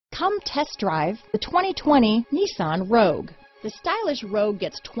Come test drive the 2020 Nissan Rogue. The stylish Rogue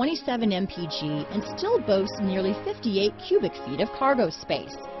gets 27 mpg and still boasts nearly 58 cubic feet of cargo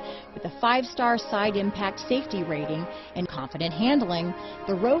space. With a 5-star side impact safety rating and confident handling,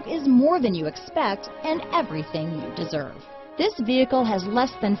 the Rogue is more than you expect and everything you deserve. This vehicle has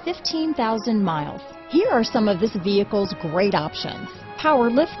less than 15,000 miles. Here are some of this vehicle's great options: power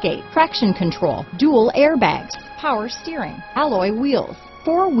liftgate, traction control, dual airbags, power steering, alloy wheels,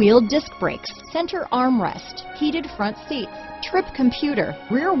 4-wheel disc brakes, center armrest, heated front seats, trip computer,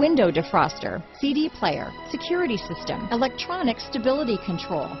 rear window defroster, CD player, security system, electronic stability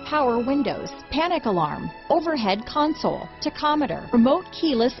control, power windows, panic alarm, overhead console, tachometer, remote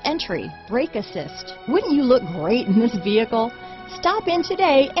keyless entry, brake assist. Wouldn't you look great in this vehicle? Stop in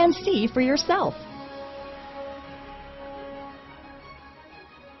today and see for yourself.